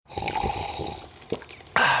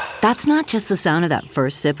That's not just the sound of that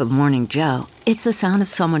first sip of Morning Joe. It's the sound of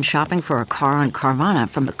someone shopping for a car on Carvana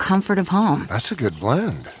from the comfort of home. That's a good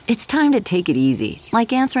blend. It's time to take it easy,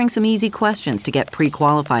 like answering some easy questions to get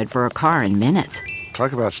pre-qualified for a car in minutes.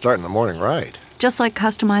 Talk about starting the morning right. Just like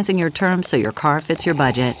customizing your terms so your car fits your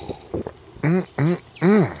budget.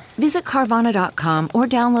 Visit Carvana.com or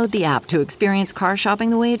download the app to experience car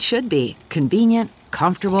shopping the way it should be. Convenient,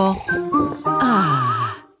 comfortable.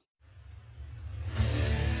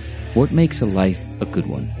 What makes a life a good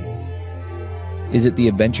one? Is it the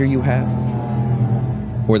adventure you have?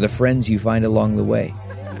 Or the friends you find along the way?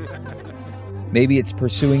 Maybe it's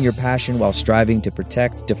pursuing your passion while striving to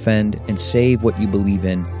protect, defend, and save what you believe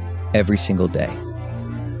in every single day.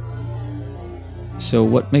 So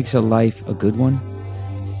what makes a life a good one?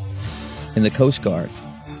 In the Coast Guard,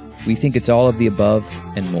 we think it's all of the above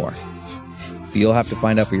and more. But you'll have to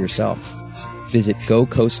find out for yourself. Visit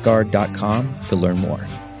gocoastguard.com to learn more.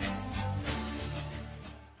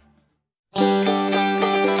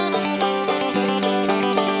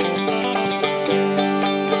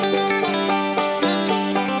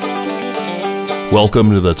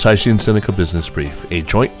 Welcome to the Caixin-Sinica Business Brief, a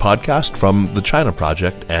joint podcast from the China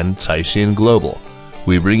Project and Caixin Global.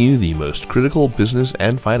 We bring you the most critical business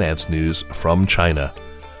and finance news from China.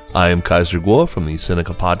 I am Kaiser Guo from the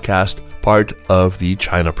Sinica Podcast, part of the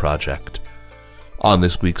China Project. On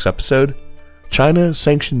this week's episode, China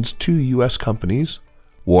sanctions 2 U.S. companies,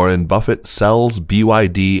 Warren Buffett sells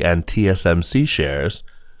BYD and TSMC shares,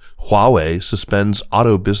 Huawei suspends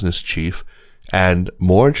auto business chief, and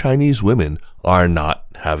more Chinese women are not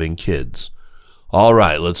having kids. All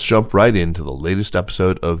right, let's jump right into the latest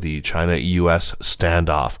episode of the China-U.S.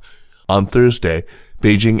 standoff. On Thursday,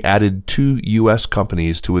 Beijing added 2 U.S.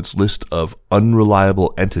 companies to its list of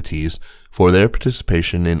unreliable entities for their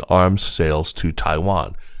participation in arms sales to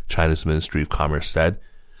Taiwan, China's Ministry of Commerce said.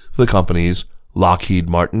 The companies, Lockheed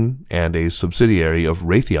Martin and a subsidiary of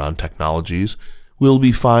Raytheon Technologies, will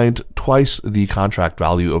be fined twice the contract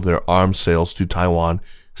value of their arms sales to Taiwan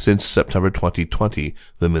since September 2020,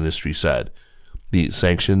 the ministry said. The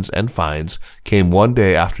sanctions and fines came one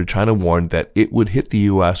day after China warned that it would hit the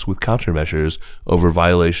U.S. with countermeasures over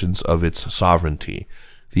violations of its sovereignty.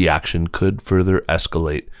 The action could further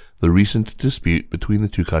escalate the recent dispute between the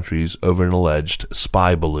 2 countries over an alleged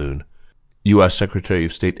spy balloon. U.S. Secretary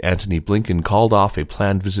of State Antony Blinken called off a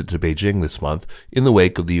planned visit to Beijing this month in the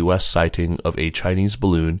wake of the U.S. sighting of a Chinese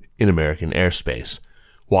balloon in American airspace.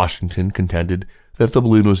 Washington contended that the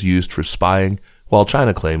balloon was used for spying, while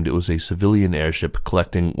China claimed it was a civilian airship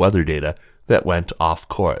collecting weather data that went off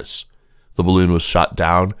course. The balloon was shot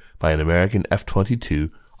down by an American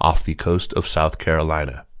F-22 off the coast of South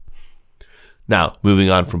Carolina. Now, moving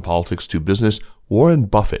on from politics to business, Warren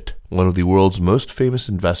Buffett, one of the world's most famous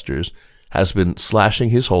investors, has been slashing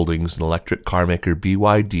his holdings in electric car maker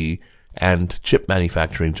BYD and chip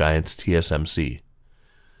manufacturing giant TSMC.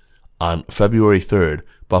 On February 3rd,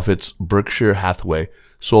 Buffett's Berkshire Hathaway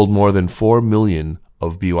sold more than 4 million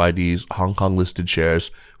of BYD's Hong Kong-listed shares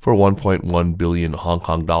for 1.1 billion Hong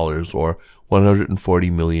Kong dollars or 140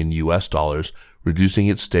 million US dollars, reducing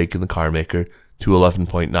its stake in the car maker to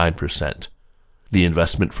 11.9%. The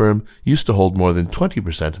investment firm used to hold more than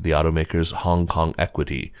 20% of the automaker's Hong Kong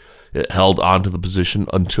equity. It held on to the position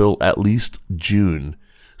until at least June.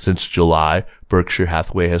 Since July, Berkshire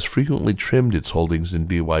Hathaway has frequently trimmed its holdings in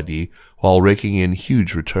BYD while raking in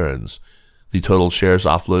huge returns. The total shares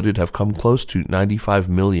offloaded have come close to 95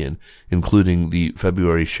 million, including the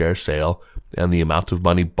February share sale, and the amount of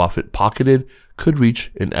money Buffett pocketed could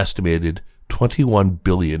reach an estimated 21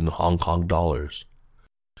 billion Hong Kong dollars.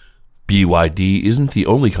 BYD isn't the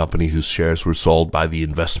only company whose shares were sold by the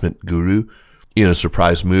investment guru. In a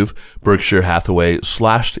surprise move, Berkshire Hathaway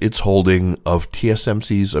slashed its holding of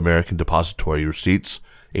TSMC's American Depository Receipts,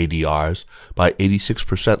 ADRs, by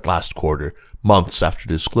 86% last quarter, months after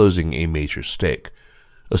disclosing a major stake.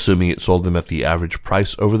 Assuming it sold them at the average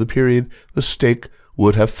price over the period, the stake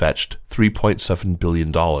would have fetched $3.7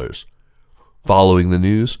 billion. Following the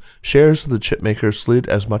news, shares of the chipmaker slid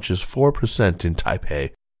as much as 4% in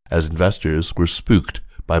Taipei, as investors were spooked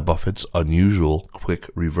by Buffett's unusual quick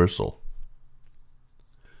reversal.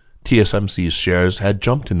 TSMC's shares had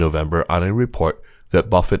jumped in November on a report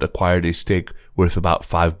that Buffett acquired a stake worth about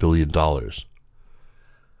 $5 billion.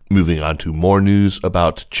 Moving on to more news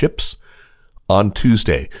about chips. On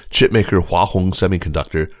Tuesday, chipmaker Hua Hong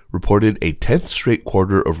Semiconductor reported a 10th straight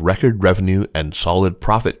quarter of record revenue and solid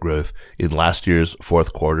profit growth in last year's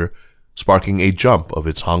fourth quarter, sparking a jump of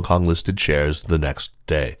its Hong Kong-listed shares the next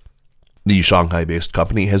day. The Shanghai-based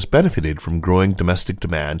company has benefited from growing domestic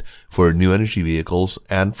demand for new energy vehicles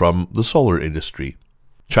and from the solar industry.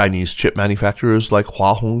 Chinese chip manufacturers like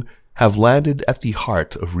Huahong have landed at the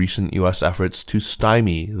heart of recent U.S. efforts to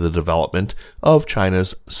stymie the development of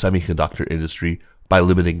China's semiconductor industry by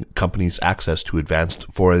limiting companies' access to advanced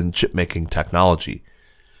foreign chip-making technology.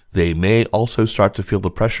 They may also start to feel the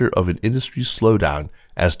pressure of an industry slowdown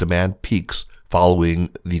as demand peaks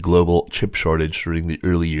following the global chip shortage during the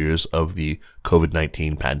early years of the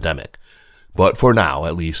COVID-19 pandemic. But for now,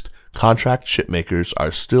 at least, contract chip makers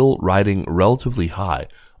are still riding relatively high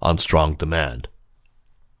on strong demand.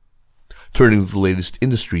 Turning to the latest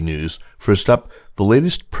industry news, first up, the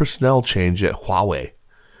latest personnel change at Huawei.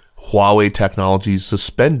 Huawei Technologies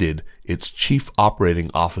suspended its chief operating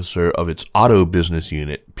officer of its auto business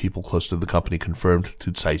unit, people close to the company confirmed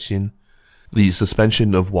to Caixin. The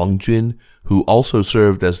suspension of Wang Jun, who also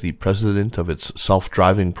served as the president of its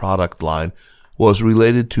self-driving product line, was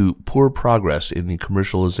related to poor progress in the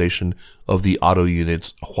commercialization of the auto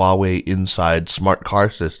unit's Huawei Inside smart car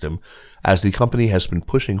system, as the company has been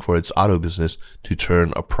pushing for its auto business to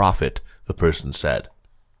turn a profit, the person said.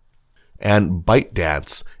 And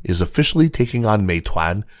ByteDance is officially taking on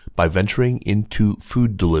Meituan by venturing into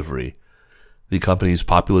food delivery. The company's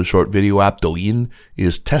popular short video app Douyin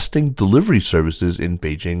is testing delivery services in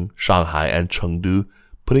Beijing, Shanghai, and Chengdu,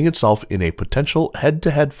 putting itself in a potential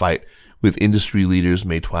head-to-head fight with industry leaders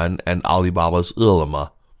Meituan and Alibaba's Ele.me.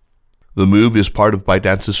 The move is part of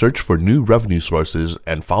ByteDance's search for new revenue sources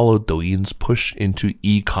and followed Douyin's push into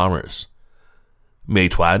e-commerce.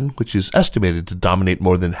 Meituan, which is estimated to dominate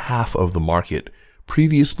more than half of the market,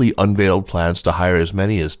 previously unveiled plans to hire as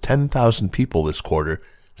many as 10,000 people this quarter,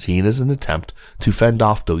 seen as an attempt to fend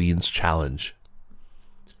off Douyin's challenge.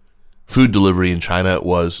 Food delivery in China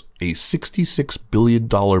was a $66 billion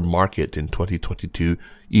market in 2022,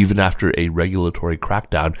 even after a regulatory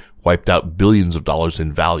crackdown wiped out billions of dollars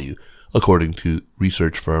in value, according to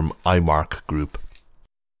research firm iMark Group.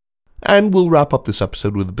 And we'll wrap up this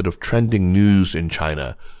episode with a bit of trending news in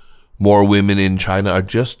China. More women in China are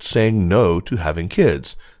just saying no to having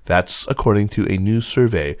kids. That's according to a new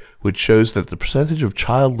survey, which shows that the percentage of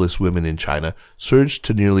childless women in China surged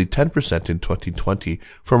to nearly 10% in 2020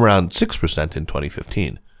 from around 6% in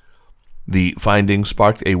 2015. The findings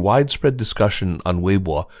sparked a widespread discussion on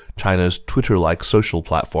Weibo, China's Twitter-like social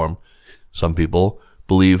platform. Some people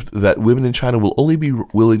believed that women in China will only be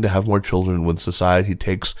willing to have more children when society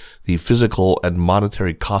takes the physical and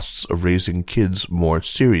monetary costs of raising kids more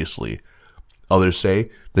seriously. Others say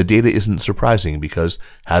the data isn't surprising because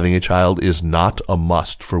having a child is not a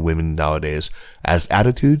must for women nowadays, as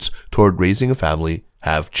attitudes toward raising a family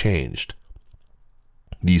have changed.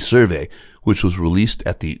 The survey, which was released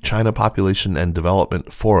at the China Population and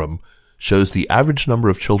Development Forum, shows the average number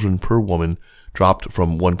of children per woman dropped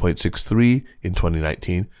from 1.63 in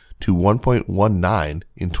 2019 to 1.19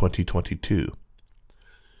 in 2022.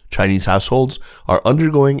 Chinese households are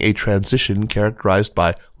undergoing a transition characterized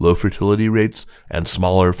by low fertility rates and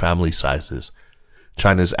smaller family sizes.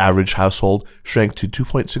 China's average household shrank to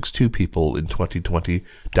 2.62 people in 2020,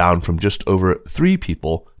 down from just over 3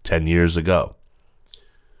 people 10 years ago.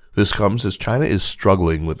 This comes as China is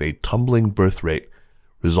struggling with a tumbling birth rate,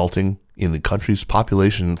 resulting in the country's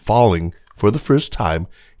population falling for the first time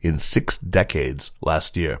in 6 decades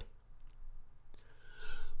last year.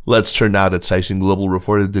 Let's turn now to Caixin Global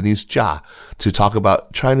reporter Denise Jia to talk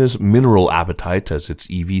about China's mineral appetite as its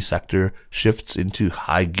EV sector shifts into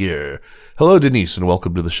high gear. Hello, Denise, and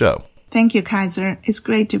welcome to the show. Thank you, Kaiser. It's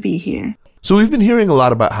great to be here. So we've been hearing a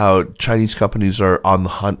lot about how Chinese companies are on the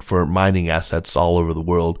hunt for mining assets all over the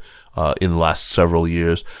world in the last several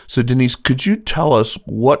years. So Denise, could you tell us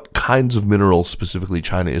what kinds of minerals specifically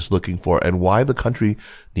China is looking for and why the country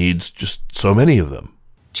needs just so many of them?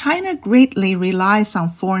 China greatly relies on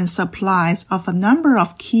foreign supplies of a number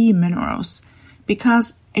of key minerals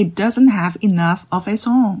because it doesn't have enough of its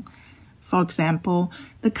own. For example,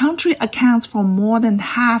 the country accounts for more than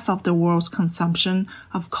half of the world's consumption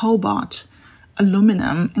of cobalt,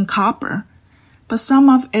 aluminum, and copper, but some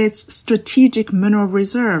of its strategic mineral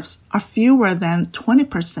reserves are fewer than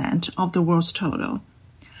 20% of the world's total.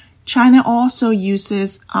 China also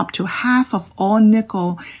uses up to half of all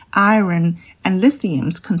nickel, iron, and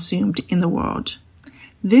lithiums consumed in the world.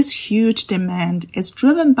 This huge demand is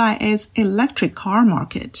driven by its electric car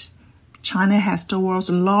market. China has the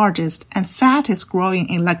world's largest and fastest growing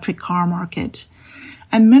electric car market,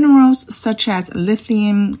 and minerals such as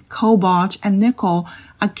lithium, cobalt, and nickel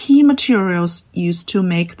are key materials used to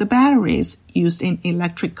make the batteries used in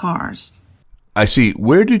electric cars. I see.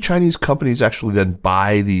 Where do Chinese companies actually then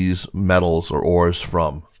buy these metals or ores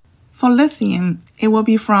from? For lithium, it will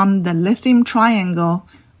be from the Lithium Triangle,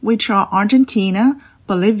 which are Argentina,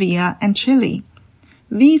 Bolivia, and Chile.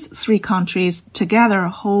 These three countries together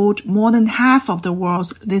hold more than half of the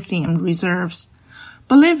world's lithium reserves.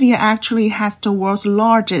 Bolivia actually has the world's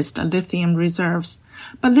largest lithium reserves,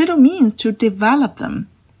 but little means to develop them.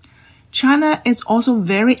 China is also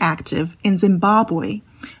very active in Zimbabwe,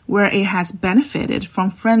 where it has benefited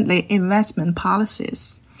from friendly investment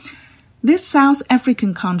policies. This South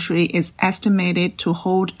African country is estimated to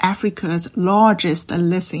hold Africa's largest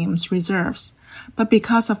lithium reserves, but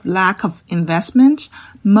because of lack of investment,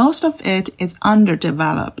 most of it is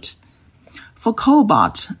underdeveloped. For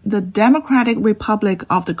cobalt, the Democratic Republic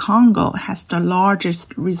of the Congo has the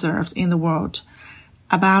largest reserves in the world,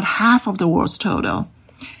 about half of the world's total.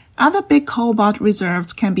 Other big cobalt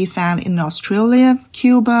reserves can be found in Australia,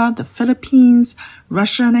 Cuba, the Philippines,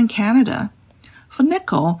 Russia, and Canada. For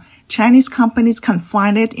nickel, Chinese companies can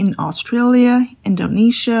find it in Australia,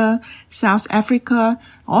 Indonesia, South Africa,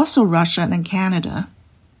 also Russia and Canada.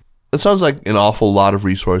 It sounds like an awful lot of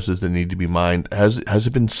resources that need to be mined. Has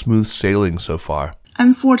it been smooth sailing so far?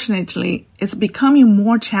 Unfortunately, it's becoming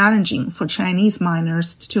more challenging for Chinese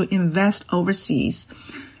miners to invest overseas.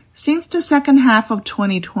 Since the second half of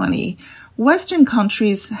 2020, Western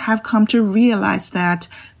countries have come to realize that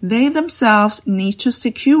they themselves need to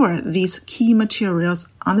secure these key materials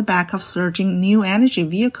on the back of surging new energy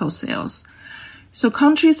vehicle sales. So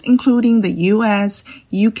countries including the US,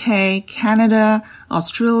 UK, Canada,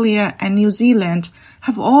 Australia, and New Zealand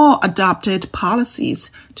have all adopted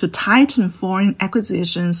policies to tighten foreign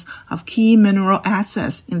acquisitions of key mineral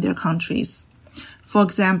assets in their countries. For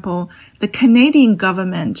example, the Canadian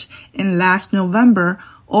government in last November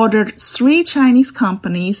ordered 3 Chinese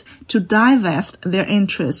companies to divest their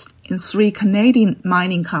interest in 3 Canadian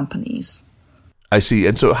mining companies. I see.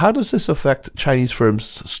 And so how does this affect Chinese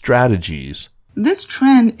firms' strategies? This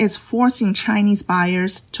trend is forcing Chinese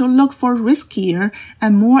buyers to look for riskier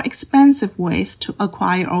and more expensive ways to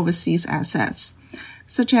acquire overseas assets,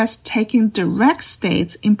 such as taking direct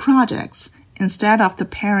stakes in projects instead of the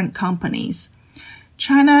parent companies.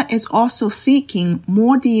 China is also seeking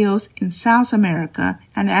more deals in South America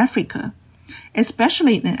and Africa,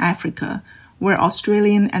 especially in Africa, where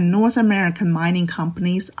Australian and North American mining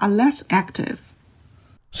companies are less active.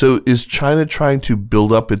 So is China trying to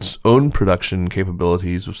build up its own production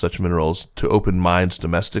capabilities of such minerals to open mines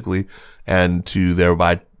domestically and to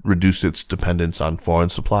thereby reduce its dependence on foreign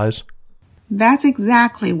supplies? That's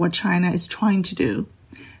exactly what China is trying to do.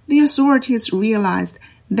 The authorities realized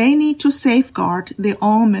they need to safeguard their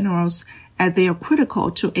own minerals as they are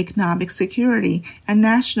critical to economic security and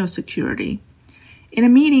national security. In a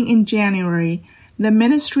meeting in January, the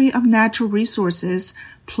Ministry of Natural Resources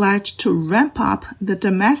pledged to ramp up the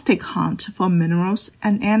domestic hunt for minerals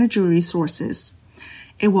and energy resources.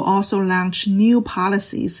 It will also launch new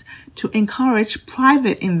policies to encourage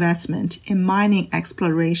private investment in mining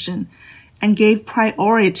exploration and gave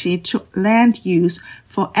priority to land use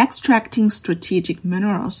for extracting strategic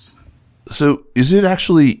minerals. So is it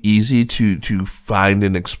actually easy to find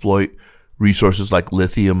and exploit resources like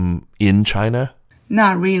lithium in China?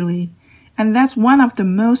 Not really. And that's one of the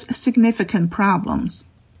most significant problems.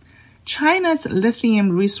 China's lithium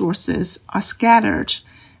resources are scattered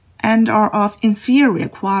and are of inferior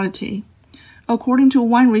quality. According to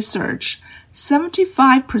one research,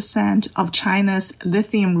 75% of China's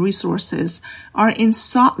lithium resources are in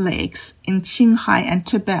salt lakes in Qinghai and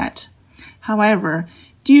Tibet. However,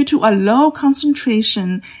 due to a low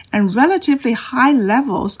concentration and relatively high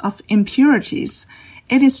levels of impurities,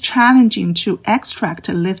 it is challenging to extract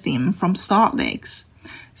lithium from salt lakes.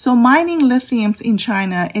 So mining lithiums in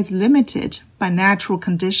China is limited by natural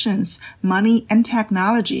conditions, money, and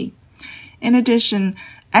technology. In addition,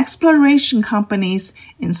 exploration companies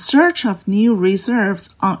in search of new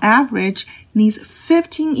reserves on average needs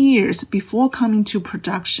 15 years before coming to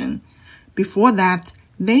production. Before that,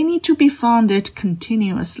 they need to be funded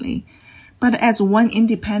continuously. But as one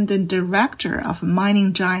independent director of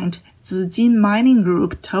mining giant Zijin Mining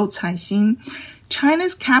Group told Caixin,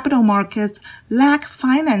 China's capital markets lack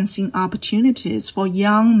financing opportunities for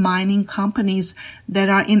young mining companies that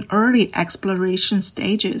are in early exploration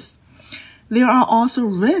stages. There are also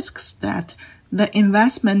risks that the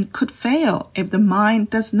investment could fail if the mine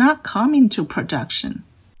does not come into production.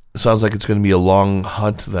 Sounds like it's going to be a long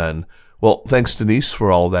hunt then. Well, thanks, Denise,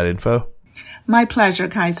 for all that info. My pleasure,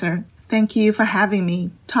 Kaiser. Thank you for having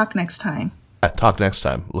me. Talk next time. Talk next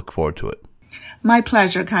time. Look forward to it. My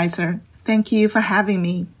pleasure, Kaiser. Thank you for having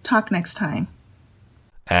me. Talk next time.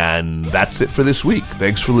 And that's it for this week.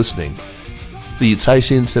 Thanks for listening. The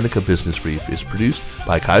Caixin-Sinica Business Brief is produced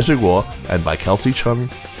by Kaiser Guo and by Kelsey Chung,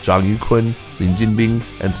 Zhang Yukun, Lin Jinbing,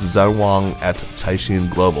 and Zizan Wang at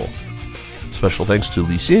Caixin Global. Special thanks to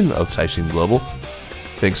Li Xin of Caixin Global.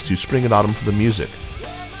 Thanks to Spring and Autumn for the music.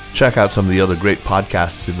 Check out some of the other great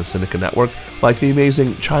podcasts in the Sinica Network, like the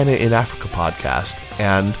amazing China in Africa podcast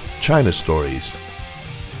and China Stories.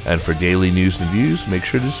 And for daily news and views, make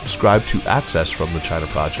sure to subscribe to Access from the China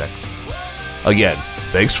Project. Again,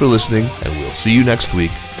 thanks for listening, and we'll see you next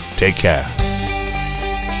week. Take care.